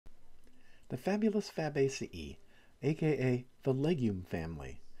the fabulous Fabaceae, aka the legume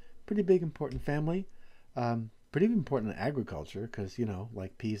family. Pretty big, important family. Pretty important in agriculture because,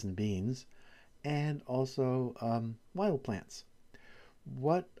 like peas and beans, and also wild plants.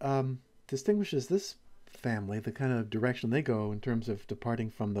 What distinguishes this family, the kind of direction they go in terms of departing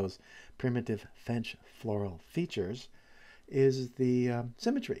from those primitive finch floral features, is the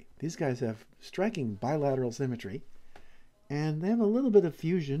symmetry. These guys have striking bilateral symmetry, and they have a little bit of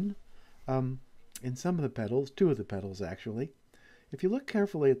fusion um, in some of the petals, two of the petals actually. If you look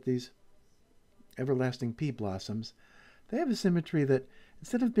carefully at these everlasting pea blossoms, they have a symmetry that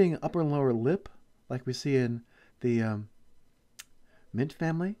instead of being upper and lower lip, like we see in the mint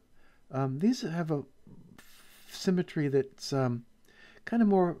family, these have a symmetry that's kind of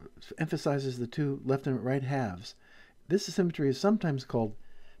more emphasizes the two left and right halves. This symmetry is sometimes called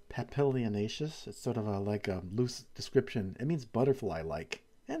papilionaceous. It's sort of like a loose description. It means butterfly-like,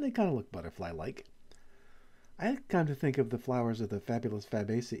 and they kind of look butterfly-like. I kind of think of the flowers of the fabulous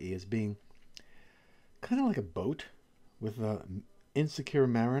Fabaceae as being kind of like a boat with an insecure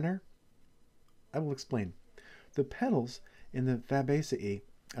mariner. I will explain. The petals in the Fabaceae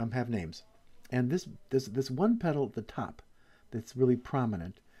have names, and this one petal at the top that's really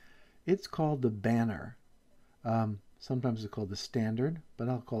prominent, it's called the banner. Sometimes it's called the standard, but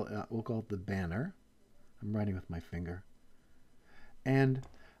we'll call it the banner. I'm writing with my finger. And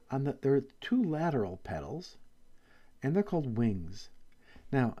there are two lateral petals, and they're called wings.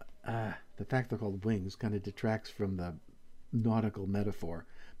 Now, the fact they're called wings kind of detracts from the nautical metaphor,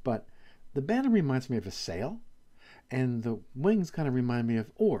 but the banner reminds me of a sail, and the wings kind of remind me of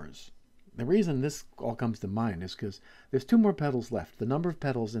oars. The reason this all comes to mind is because there's two more petals left. The number of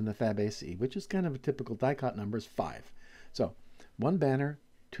petals in the Fabaceae, which is kind of a typical dicot number, is 5. So one banner,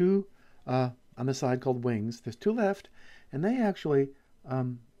 two on the side called wings. There's two left, and they actually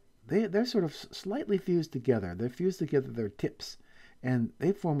they're sort of slightly fused together. They're fused together. They're tips, and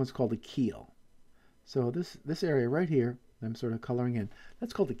they form what's called a keel. So this area right here, I'm sort of coloring in.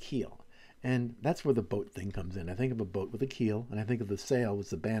 That's called a keel. And that's where the boat thing comes in. I think of a boat with a keel, and I think of the sail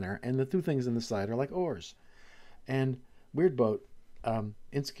with the banner, and the two things on the side are like oars. And weird boat,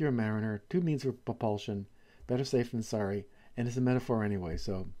 insecure mariner, two means of propulsion, better safe than sorry, and it's a metaphor anyway,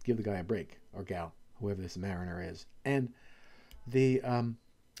 so give the guy a break, or gal, whoever this mariner is. And the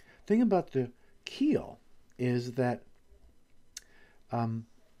thing about the keel is that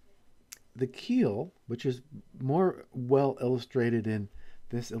the keel, which is more well illustrated in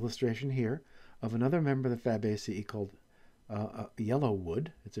this illustration here of another member of the Fabaceae called yellowwood.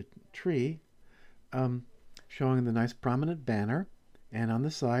 It's a tree showing the nice prominent banner, and on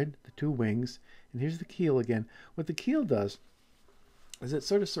the side the two wings. And here's the keel again. What the keel does is it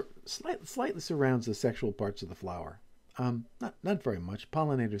sort of slightly surrounds the sexual parts of the flower. Not very much.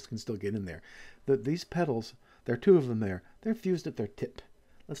 Pollinators can still get in there. These petals, there are two of them there. They're fused at their tip.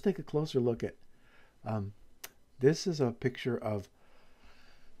 Let's take a closer look at. This is a picture of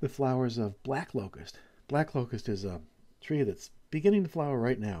the flowers of black locust. Black locust is a tree that's beginning to flower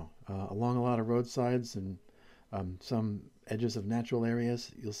right now along a lot of roadsides and some edges of natural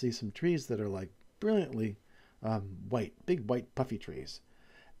areas. You'll see some trees that are like brilliantly white, big white puffy trees,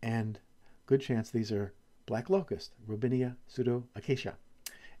 and good chance these are black locust, Robinia pseudoacacia.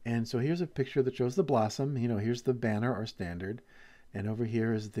 And so here's a picture that shows the blossom. Here's the banner or standard, and over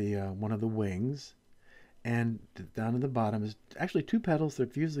here is the one of the wings. And down at the bottom is actually two petals that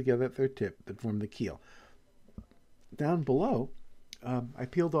are fused together at their tip that form the keel. Down below, I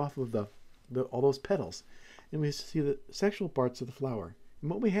peeled off of all those petals, and we see the sexual parts of the flower.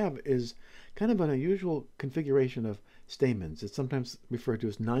 And what we have is kind of an unusual configuration of stamens. It's sometimes referred to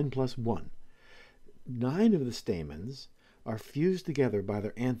as 9+1. 9 of the stamens are fused together by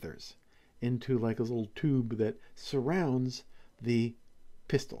their anthers into like a little tube that surrounds the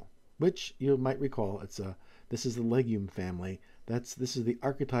pistil, which you might recall, this is the legume family. This is the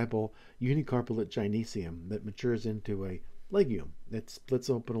archetypal unicarpellate gynoecium that matures into a legume that splits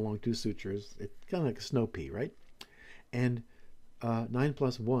open along two sutures. It's kind of like a snow pea, right? And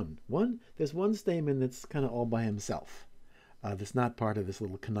 9+1. There's one stamen that's kind of all by himself. That's not part of this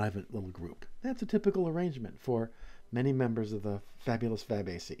little connivant little group. That's a typical arrangement for many members of the fabulous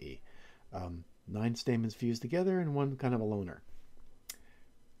Fabaceae. 9 stamens fused together and one kind of a loner.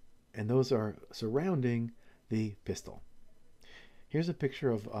 And those are surrounding the pistil. Here's a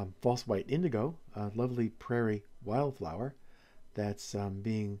picture of false white indigo, a lovely prairie wildflower that's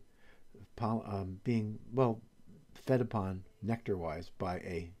being fed upon nectar-wise by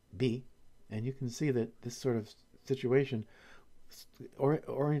a bee. And you can see that this sort of situation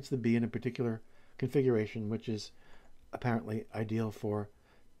orients the bee in a particular configuration, which is apparently ideal for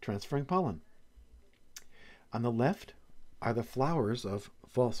transferring pollen. On the left are the flowers of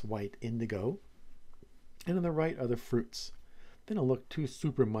false white indigo, and on the right are the fruits. They don't look too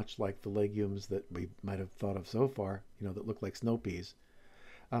super much like the legumes that we might have thought of so far, that look like snow peas.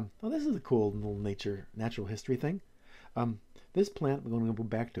 Well, this is a cool little natural history thing. This plant, we're going to go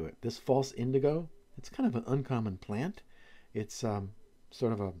back to it. This false indigo, it's kind of an uncommon plant. It's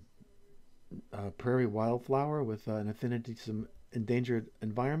sort of a prairie wildflower with an affinity to some endangered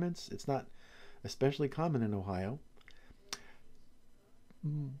environments. It's not especially common in Ohio.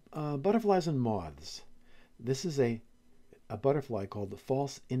 Butterflies and moths. This is a butterfly called the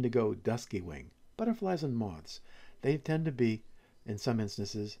false indigo dusky wing. Butterflies and moths, they tend to be, in some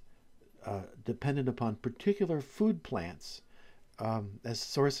instances, dependent upon particular food plants as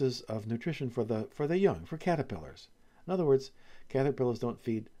sources of nutrition for the young, for caterpillars. In other words, caterpillars don't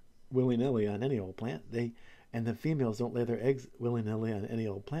feed willy-nilly on any old plant. And the females don't lay their eggs willy-nilly on any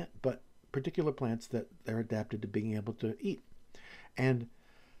old plant, but particular plants that they're adapted to being able to eat. And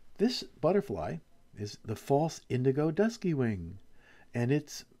this butterfly is the false indigo dusky wing, and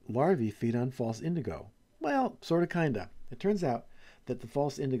its larvae feed on false indigo. Well, sort of, kinda. It turns out that the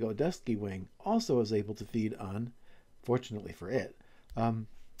false indigo dusky wing also is able to feed on, fortunately for it,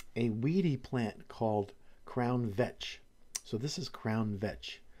 a weedy plant called crown vetch. So this is crown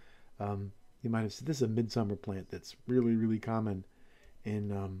vetch. You might have seen, this is a midsummer plant that's really, really common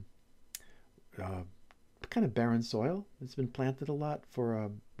in kind of barren soil. It's been planted a lot for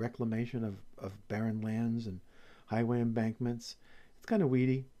reclamation of barren lands and highway embankments. It's kind of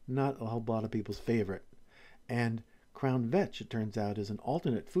weedy, not a whole lot of people's favorite. And crown vetch, it turns out, is an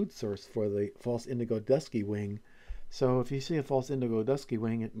alternate food source for the false indigo dusky wing. So if you see a false indigo dusky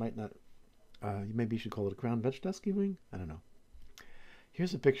wing, it might not, maybe you should call it a crown vetch dusky wing? I don't know.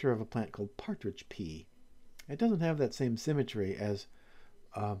 Here's a picture of a plant called partridge pea. It doesn't have that same symmetry as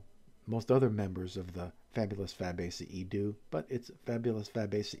most other members of the fabulous Fabaceae do, but it's fabulous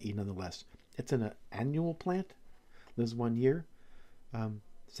Fabaceae nonetheless. It's an annual plant, lives 1 year,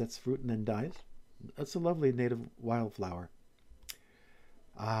 sets fruit and then dies. It's a lovely native wildflower.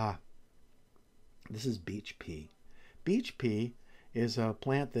 This is beach pea. Beach pea is a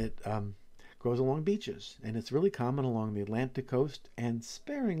plant that grows along beaches, and it's really common along the Atlantic coast and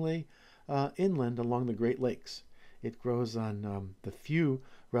sparingly inland along the Great Lakes. It grows on the few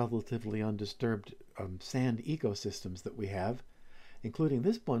relatively undisturbed sand ecosystems that we have, including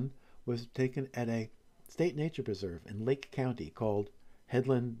this one was taken at a state nature preserve in Lake County called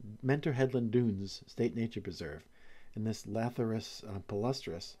Mentor Headland Dunes State Nature Preserve. And this Lathyrus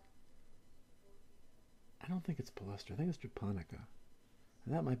palustris, I don't think it's palustra, I think it's japonica.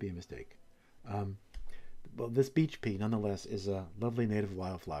 And that might be a mistake. Well, this beach pea, nonetheless, is a lovely native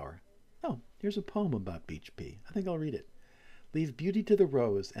wildflower. Oh, here's a poem about beach pea. I think I'll read it. Leave beauty to the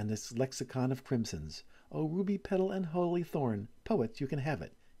rose and this lexicon of crimsons. O ruby petal and holy thorn, poets, you can have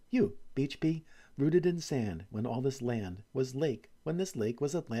it. You, beach pea, rooted in sand when all this land was lake, when this lake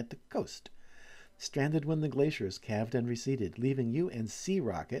was Atlantic coast. Stranded when the glaciers calved and receded, leaving you and sea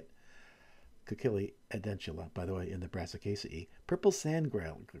rocket, Coquille edentula, by the way, in the Brassicaceae, purple sand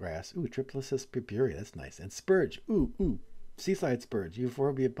grass, Triplicis purpurea, that's nice, and spurge, seaside spurge,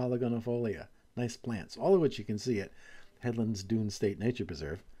 Euphorbia polygonifolia, nice plants, all of which you can see at Headlands Dunes State Nature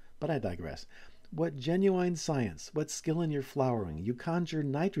Preserve, but I digress. What genuine science, what skill in your flowering, you conjure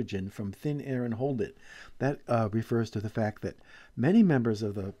nitrogen from thin air and hold it. That refers to the fact that many members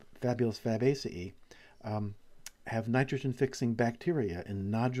of the fabulous Fabaceae have nitrogen-fixing bacteria in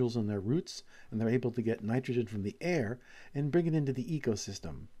nodules in their roots, and they're able to get nitrogen from the air and bring it into the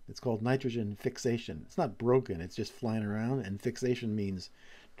ecosystem. It's called nitrogen fixation. It's not broken, it's just flying around, and fixation means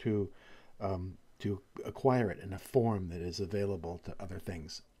to acquire it in a form that is available to other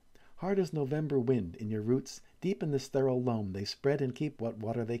things. Hard as November wind in your roots, deep in the sterile loam, they spread and keep what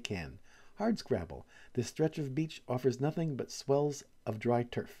water they can. Hardscrabble, this stretch of beach offers nothing but swells of dry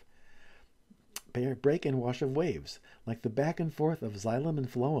turf. Break and wash of waves, like the back and forth of xylem and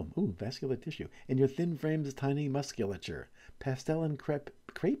phloem, vascular tissue, in your thin frame's tiny musculature. Pastel and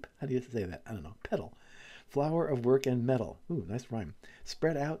crepe? How do you say that? I don't know. Petal. Flower of work and metal. Nice rhyme.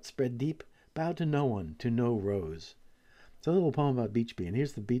 Spread out, spread deep, bow to no one, to no rose. It's a little poem about beach pea, and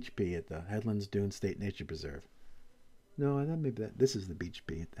here's the beach pea at the Headlands Dunes State Nature Preserve. No, I thought maybe this is the beach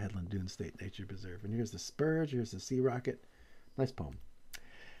pea at the Headland Dunes State Nature Preserve. And here's the spurge, here's the sea rocket. Nice poem.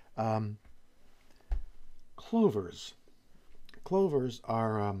 Clovers. Clovers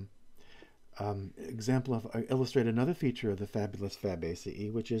are illustrate another feature of the fabulous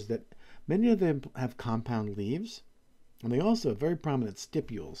Fabaceae, which is that many of them have compound leaves, and they also have very prominent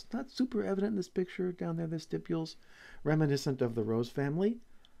stipules. Not super evident in this picture down there, the stipules, reminiscent of the rose family.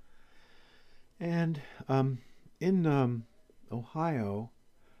 And in Ohio,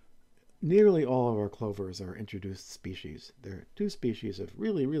 nearly all of our clovers are introduced species. There are two species of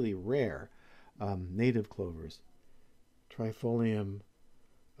really, really rare native clovers, Trifolium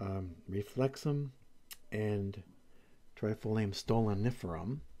reflexum and Trifolium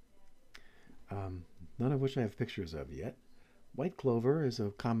stoloniferum, none of which I have pictures of yet. White clover is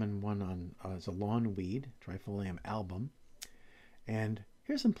a common one on as a lawn weed, Trifolium album. And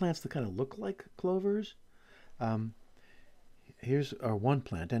here's some plants that kind of look like clovers. Um, here's one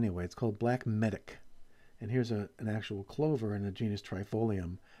plant anyway. It's called black medic, and here's an actual clover in the genus Trifolium.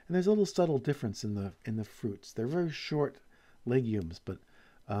 And there's a little subtle difference in the fruits. They're very short legumes, but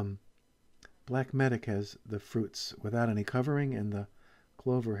black medic has the fruits without any covering, and the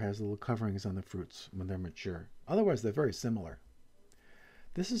clover has little coverings on the fruits when they're mature. Otherwise, they're very similar.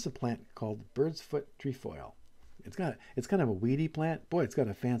 This is a plant called bird's foot trefoil. It's kind of a weedy plant. Boy, it's got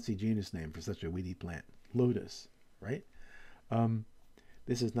a fancy genus name for such a weedy plant. Lotus, right?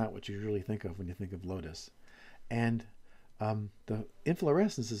 This is not what you usually think of when you think of lotus. And the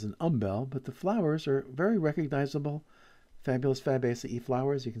inflorescence is an umbel, but the flowers are very recognizable. Fabulous Fabaceae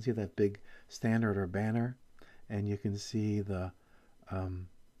flowers. You can see that big standard or banner, and you can see the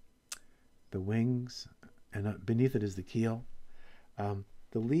wings, and beneath it is the keel.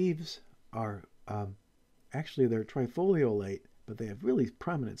 The leaves are actually they're trifoliolate, but they have really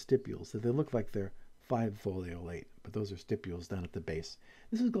prominent stipules, so they look like they're five-foliolate, but those are stipules down at the base.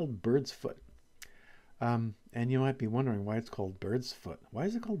 This is called bird's foot. And you might be wondering why it's called bird's foot. Why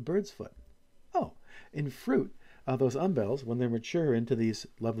is it called bird's foot? Oh, in fruit, those umbels, when they mature into these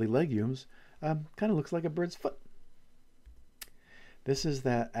lovely legumes, kind of looks like a bird's foot. This is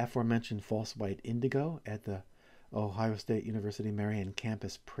that aforementioned false white indigo at the Ohio State University Marion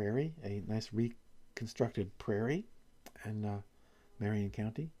campus prairie, a nice reconstructed prairie in Marion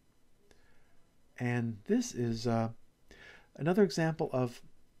County. And this is another example of,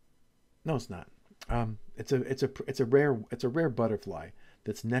 no, it's not. It's a rare butterfly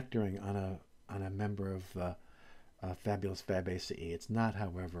that's nectaring on a member of Fabulous Fabaceae. It's not,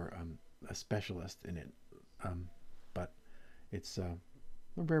 however, a specialist in it, but it's a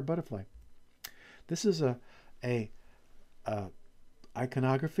rare butterfly. This is a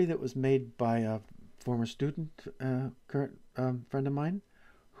iconography that was made by a former student, current friend of mine,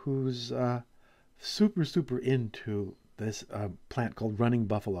 who's super into this plant called running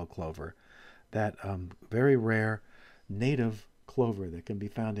buffalo clover, that very rare native clover that can be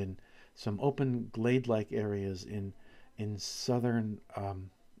found in some open glade-like areas in southern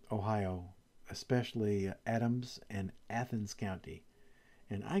Ohio, especially Adams and Athens County.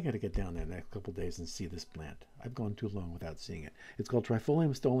 And I got to get down there the next couple of days and see this plant. I've gone too long without seeing it. It's called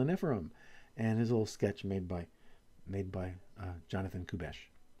Trifolium stoloniferum, and is a little sketch made by Jonathan Kubesh.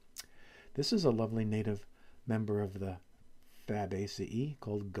 This is a lovely native member of the Fabaceae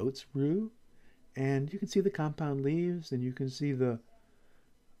called goat's rue, and you can see the compound leaves, and you can see the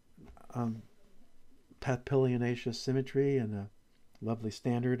papilionaceous symmetry and the lovely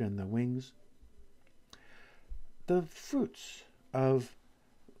standard and the wings. The fruits of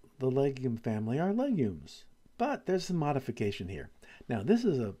the legume family are legumes, but there's some modification here. Now, this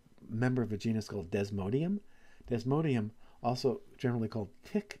is a member of a genus called Desmodium. Desmodium, also generally called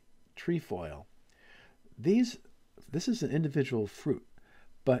tick trefoil. This is an individual fruit,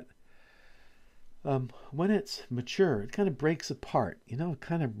 but when it's mature, it kind of breaks apart,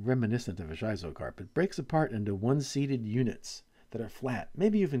 kind of reminiscent of a schizocarp. It breaks apart into one-seeded units that are flat.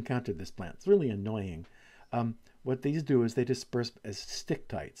 Maybe you've encountered this plant. It's really annoying. What these do is they disperse as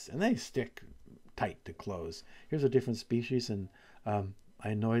stick-tights, and they stick tight to clothes. Here's a different species, and I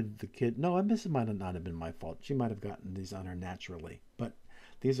annoyed the kid. No, this might not have been my fault. She might have gotten these on her naturally. But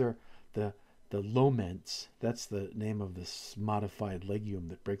these are the loments. That's the name of this modified legume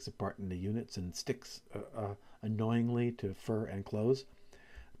that breaks apart into units and sticks annoyingly to fur and clothes.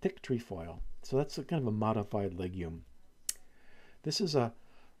 Thick trefoil. So that's kind of a modified legume. This is a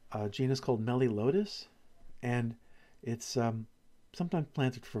genus called Melilotus, and it's sometimes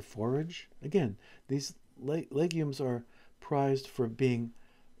planted for forage. Again, these legumes are prized for being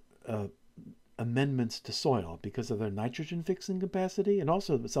amendments to soil because of their nitrogen fixing capacity, and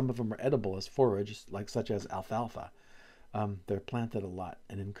also some of them are edible as forage, such as alfalfa. They're planted a lot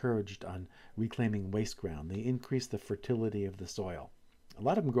and encouraged on reclaiming waste ground. They increase the fertility of the soil. A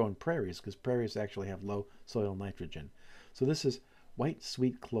lot of them grow in prairies because prairies actually have low soil nitrogen. So this is white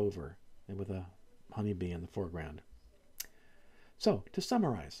sweet clover with a honeybee in the foreground. So, to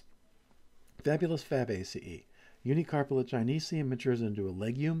summarize, Fabulous Fabaceae. Unicarpellate gynoecium matures into a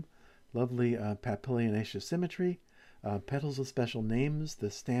legume, lovely papilionaceous symmetry, Petals with special names, the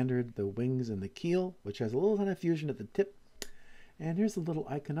standard, the wings, and the keel, which has a little tiny fusion at the tip. And here's a little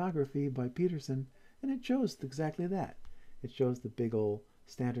iconography by Peterson, and it shows exactly that. It shows the big old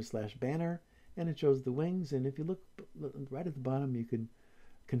standard slash banner, and it shows the wings. And if you look right at the bottom, you can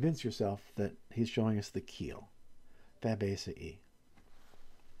convince yourself that he's showing us the keel. Fabaceae.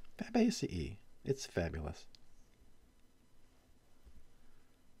 Fabaceae. It's fabulous.